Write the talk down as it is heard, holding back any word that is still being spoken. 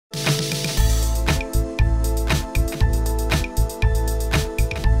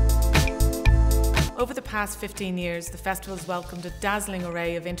past 15 years, the festival has welcomed a dazzling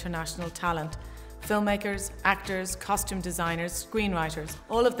array of international talent. Filmmakers, actors, costume designers, screenwriters,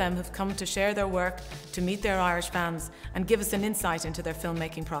 all of them have come to share their work, to meet their Irish fans and give us an insight into their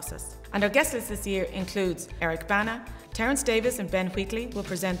filmmaking process. And our guest list this year includes Eric Bana, Terence Davis and Ben Wheatley will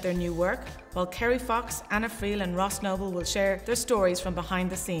present their new work, while Kerry Fox, Anna Friel and Ross Noble will share their stories from behind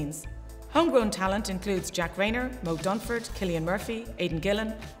the scenes. Homegrown talent includes Jack Reynor, Mo Dunford, Cillian Murphy, Aidan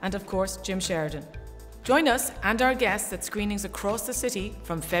Gillen and of course Jim Sheridan. Join us and our guests at screenings across the city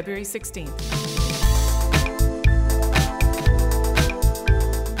from February 16th.